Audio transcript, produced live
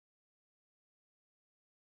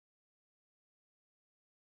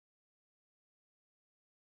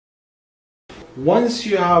once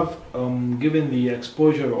you have given the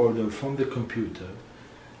exposure order from the computer,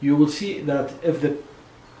 you will see that if the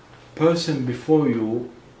person before you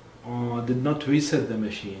did not reset the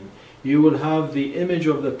machine, you will have the image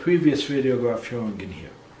of the previous radiograph showing in here.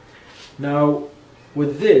 Now,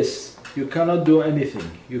 with this, you cannot do anything.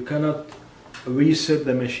 You cannot reset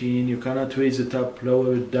the machine, you cannot raise it up,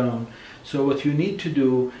 lower it down. So what you need to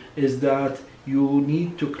do is that you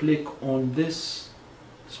need to click on this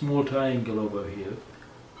small triangle over here.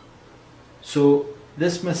 So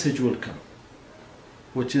this message will come,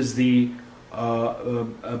 which is the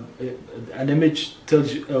an image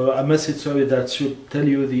tells you, a message, sorry, that should tell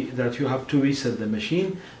you that you have to reset the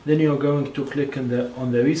machine. Then you're going to click on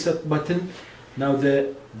the reset button. Now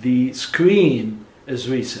the screen is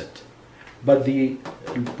reset, but the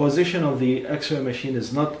position of the X-ray machine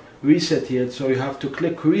is not reset yet, so you have to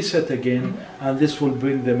click reset again, and this will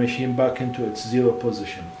bring the machine back into its zero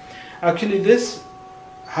position. Actually, this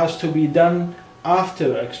has to be done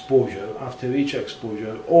after exposure, after each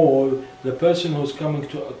exposure, or the person who's coming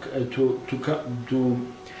to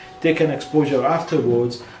take an exposure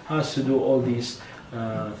afterwards has to do all these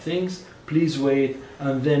things. Please wait,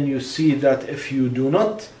 and then you see that if you do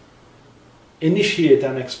not initiate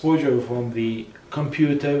an exposure from the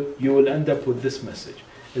computer, you will end up with this message.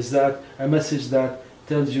 Is that a message that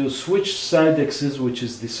tells you switch SIRONA, which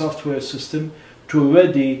is the software system, to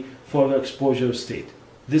ready for exposure state.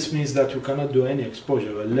 This means that you cannot do any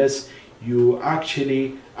exposure unless you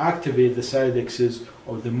actually activate the SIRONA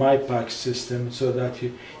or the MyPack system, so that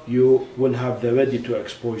you will have the ready to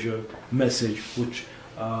exposure message, which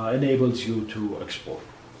enables you to export.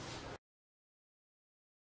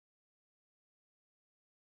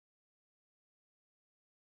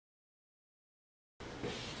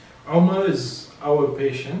 Omar is our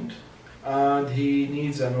patient and he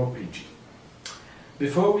needs an OPG.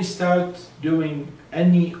 Before we start doing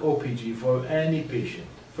any OPG for any patient,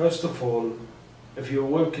 first of all, if you're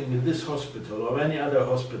working in this hospital or any other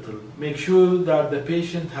hospital, make sure that the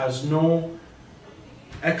patient has no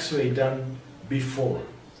X-ray done before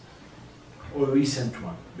or recent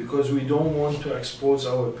one, because we don't want to expose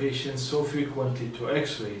our patients so frequently to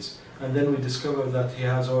X-rays and then we discover that he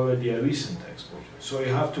has already a recent exposure. So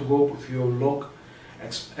you have to go with your log,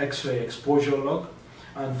 X-ray exposure log,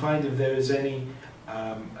 and find if there is any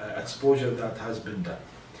exposure that has been done.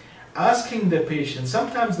 Asking the patient,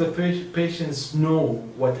 sometimes the patients know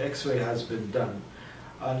what X-ray has been done,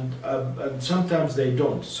 and sometimes they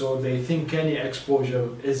don't, so they think any exposure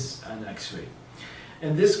is an X-ray.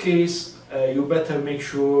 In this case, you better make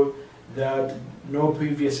sure that no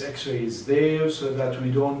previous X-ray is there, so that we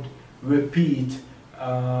don't repeat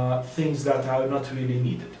things that are not really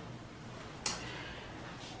needed.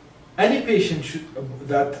 Any patient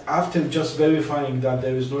that after just verifying that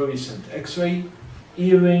there is no recent X-ray,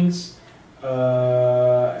 earrings,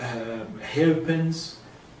 hairpins,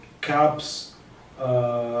 caps,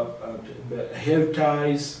 hair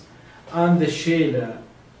ties, and the shayla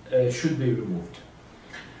should be removed.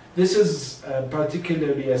 This is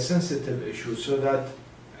particularly a sensitive issue, so that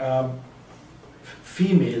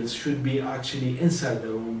females should be actually inside the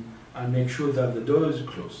room and make sure that the door is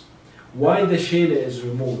closed. Why the shayla is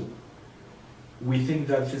removed? We think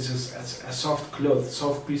that this is a soft cloth,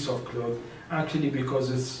 soft piece of cloth, actually because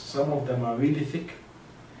some of them are really thick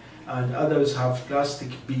and others have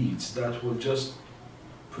plastic beads that will just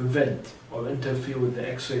prevent or interfere with the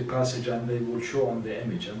X-ray passage, and they will show on the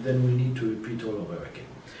image, and then we need to repeat all over again.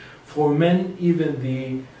 For men, even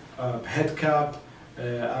the head cap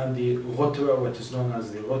and the rotora, what is known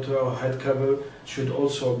as the rotora or head cover, should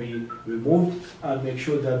also be removed, and make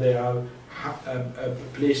sure that they are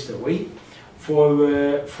placed away.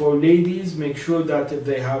 For ladies, make sure that if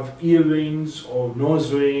they have earrings or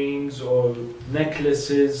nose rings or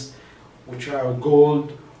necklaces which are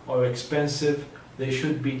gold or expensive, they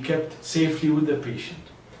should be kept safely with the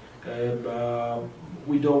patient.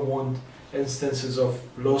 We don't want instances of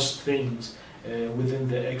lost things within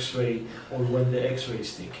the X-ray or when the X-ray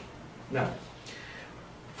is taken. Now,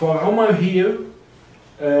 for Omar here,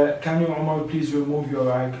 can you, Omar, please remove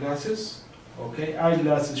your eyeglasses? Okay,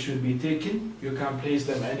 eyeglasses should be taken. You can place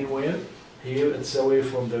them anywhere. Here, it's away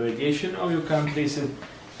from the radiation, or you can place it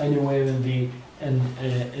anywhere in the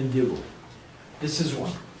room. This is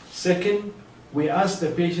one. Second, we ask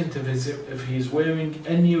the patient if he's wearing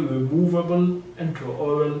any removable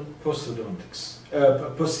intraoral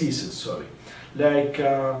prosthesis, sorry, like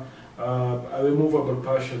a removable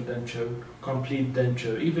partial denture, complete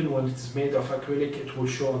denture. Even when it's made of acrylic, it will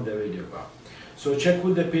show on the radiograph. So check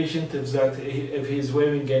with the patient if he's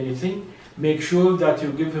wearing anything. Make sure that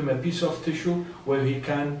you give him a piece of tissue where he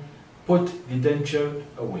can put the denture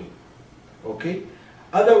away. Okay?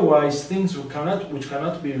 Otherwise, things which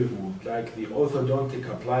cannot be removed, like the orthodontic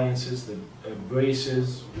appliances, the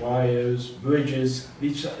braces, wires, bridges,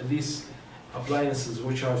 these appliances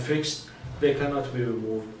which are fixed, they cannot be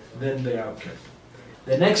removed, then they are kept.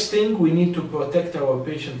 The next thing, we need to protect our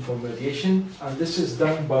patient from radiation, and this is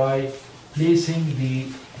done by placing the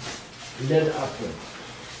lead apron.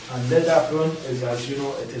 And lead apron is, as you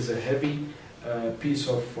know, it is a heavy piece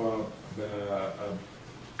of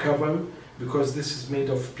cover, because this is made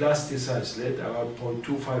of plasticized lead, around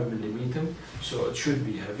 0.25 millimeter, so it should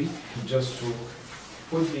be heavy. Just to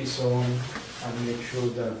put these on and make sure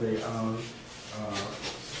that they are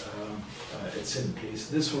it's in place.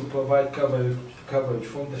 This will provide coverage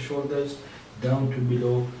from the shoulders down to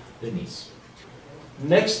below the knees.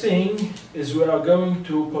 Next thing is we are going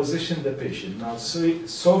to position the patient. Now,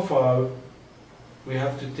 so far we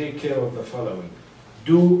have to take care of the following.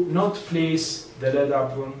 Do not place the lead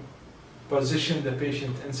apron, position the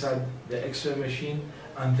patient inside the X-ray machine,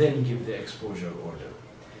 and then give the exposure order.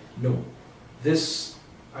 No.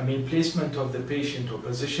 Placement of the patient or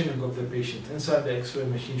positioning of the patient inside the X-ray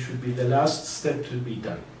machine should be the last step to be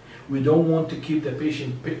done. We don't want to keep the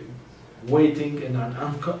patient waiting in an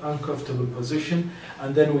uncomfortable position,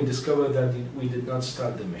 and then we discover that we did not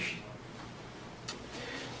start the machine.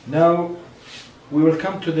 Now, we will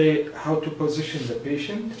come to how to position the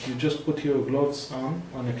patient. You just put your gloves on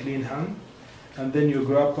a clean hand, and then you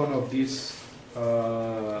grab one of these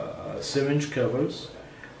syringe covers.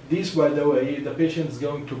 These, by the way, the patient is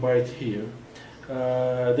going to bite here.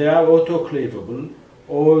 They are autoclavable,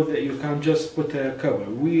 or you can just put a cover.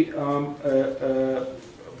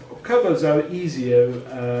 Covers are easier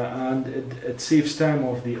and it saves time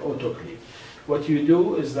of the autoclave. What you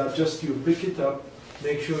do is that just you pick it up,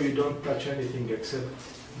 make sure you don't touch anything except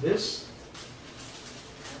this.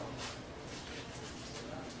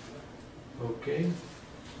 Okay,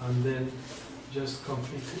 and then just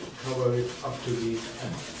completely cover it up to the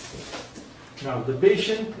end. Now the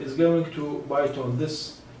patient is going to bite on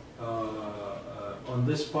this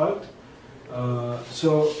part.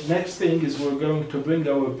 So next thing is we're going to bring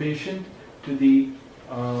our patient to the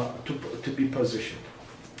to be positioned.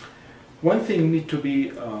 One thing need to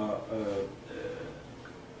be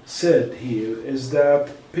said here is that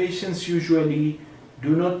patients usually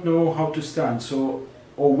do not know how to stand, or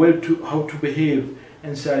how to behave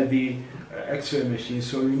inside the X-ray machine.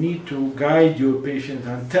 So you need to guide your patient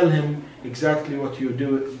and tell him exactly what you're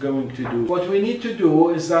going to do. What we need to do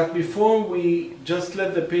is that before we just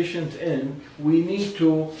let the patient in, we need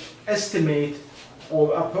to estimate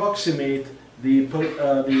or approximate the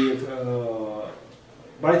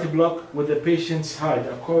bite block with the patient's height,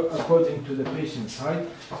 according to the patient's height.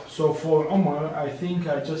 So for Omar, I think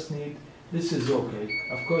I just need, this is okay.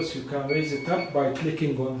 Of course, you can raise it up by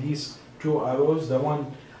clicking on these two arrows. The one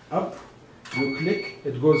up, you click,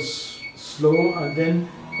 it goes slow, and then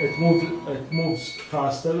it moves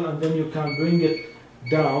faster, and then you can bring it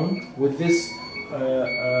down with this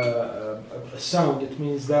sound. It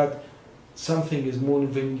means that something is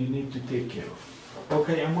moving you need to take care of.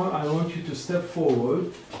 Okay, Amar, I want you to step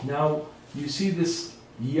forward. Now, you see this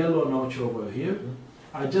yellow notch over here?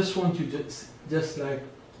 I just want you to just like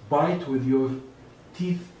bite with your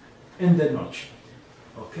teeth in the notch.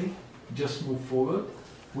 Okay, just move forward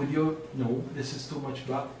with your, no, this is too much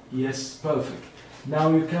black. Yes, perfect. Now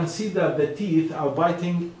you can see that the teeth are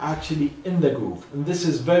biting actually in the groove. And this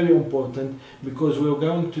is very important because we're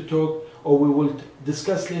going to talk, or we will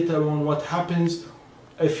discuss later on what happens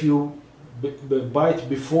if you bite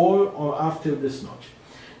before or after this notch.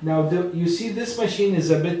 Now you see this machine is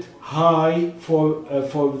a bit high for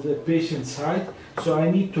the patient's height, so I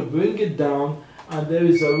need to bring it down, and there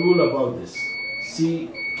is a rule about this. See,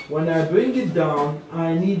 when I bring it down,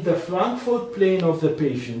 I need the Frankfurt plane of the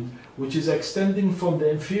patient, which is extending from the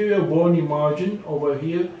inferior bony margin over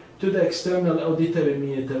here to the external auditory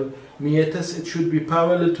meatus. It should be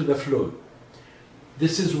parallel to the floor.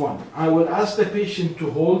 This is one. I will ask the patient to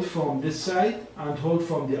hold from this side and hold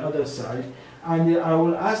from the other side, and I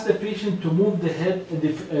will ask the patient to move the head,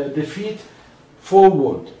 the feet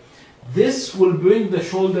forward. This will bring the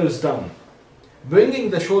shoulders down. Bringing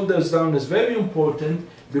the shoulders down is very important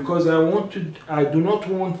because I do not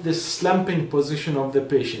want this slumping position of the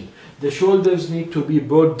patient. The shoulders need to be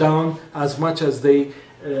brought down as much as you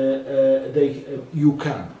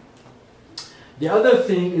can. The other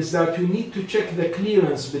thing is that you need to check the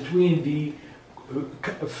clearance between the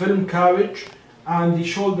film carriage and the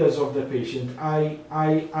shoulders of the patient. I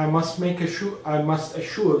must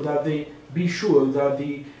assure that be sure that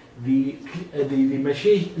the the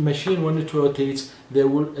machine when it rotates,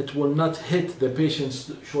 it will not hit the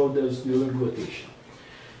patient's shoulders during rotation.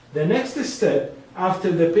 The next step,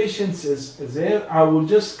 after the patient is there, I will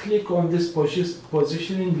just click on this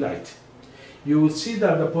positioning light. You will see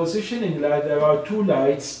that the positioning light, there are two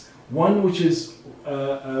lights, one which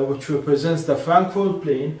represents the Frankfurt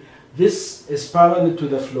plane. This is parallel to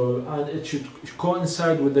the floor and it should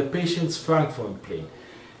coincide with the patient's Frankfurt plane.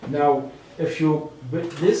 Now, if you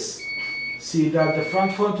see that the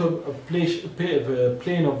Frankfurt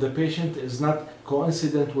plane of the patient is not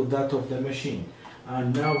coincident with that of the machine.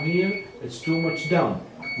 And now here, it's too much down.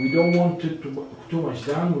 We don't want it too much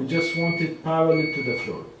down, we just want it parallel to the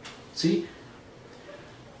floor. See?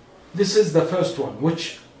 This is the first one,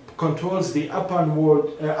 which controls the up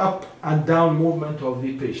and down movement of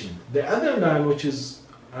the patient. The other line, which is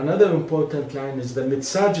another important line, is the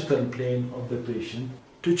mid-sagittal plane of the patient.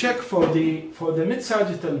 To check for the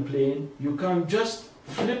mid-sagittal plane, you can just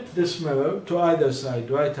flip this mirror to either side,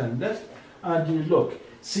 right and left, and you look.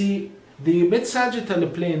 See, the mid-sagittal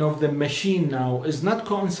plane of the machine now is not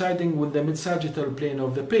coinciding with the mid-sagittal plane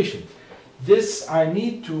of the patient. This I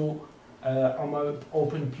need to,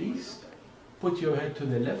 open please, put your head to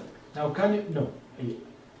the left. Now can you, no,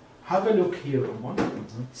 have a look here, Omar.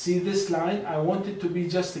 See this line, I want it to be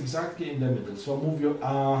just exactly in the middle. So move your,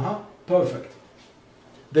 perfect.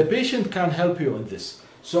 The patient can help you on this.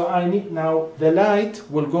 So I need now, the light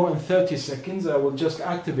will go in 30 seconds. I will just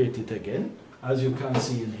activate it again, as you can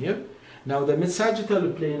see in here. Now the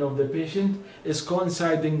mid-sagittal plane of the patient is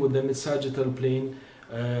coinciding with the mid-sagittal plane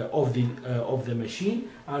of the machine,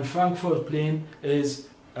 and Frankfurt plane is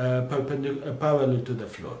parallel to the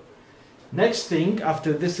floor. Next thing,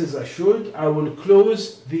 after this is assured, I will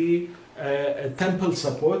close the temple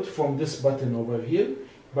support from this button over here.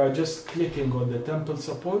 By just clicking on the temple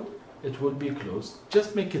support, it will be closed.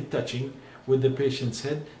 Just make it touching with the patient's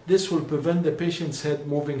head. This will prevent the patient's head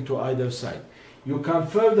moving to either side. You can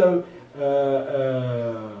further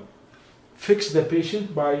fix the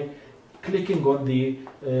patient by clicking on the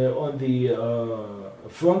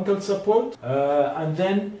frontal support, and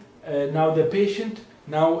then now the patient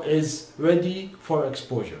now is ready for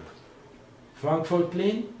exposure. Frankfurt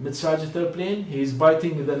plane, mid-sagittal plane, he is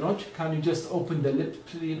biting the notch. Can you just open the lip,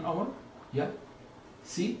 please, Omar? Yeah,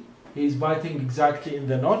 see, he is biting exactly in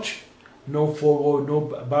the notch, no forward, no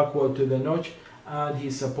backward to the notch, and he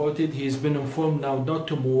is supported. He has been informed now not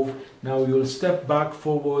to move. Now you'll step back,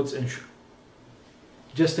 forwards, and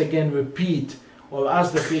just again repeat or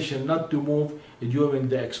ask the patient not to move during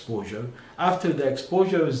the exposure. After the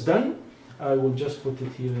exposure is done, I will just put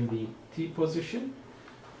it here in the T position.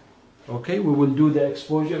 Okay, we will do the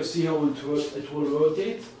exposure, see how it will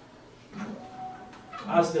rotate.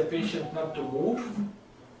 Ask the patient not to move.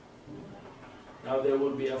 Now there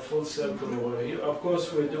will be a full circle over here. Of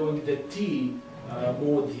course, we're doing the T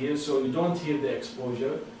mode here, so you don't hear the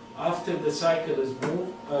exposure. After the cycle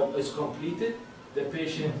is completed, the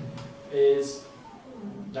patient is,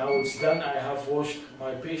 now it's done, I have washed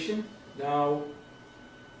my patient. Now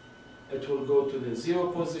it will go to the 0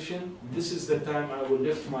 position. This is the time I will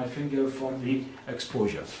lift my finger from the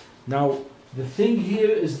exposure. Now the thing here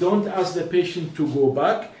is, don't ask the patient to go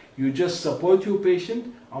back. You just support your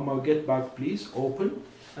patient. Get back please, open,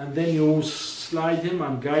 and then you slide him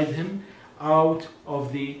and guide him out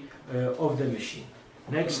of the machine.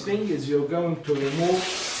 Next thing is, you're going to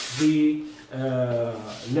remove the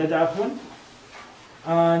lead apron,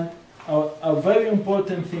 and a very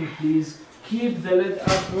important thing, please, keep the lead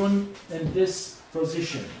apron in this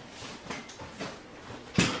position.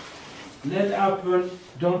 Lead apron,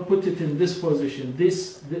 don't put it in this position.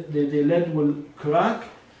 The lead will crack,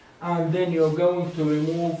 and then you're going to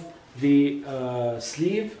remove the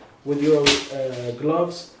sleeve with your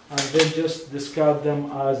gloves, and then just discard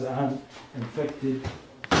them as an infected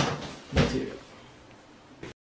material.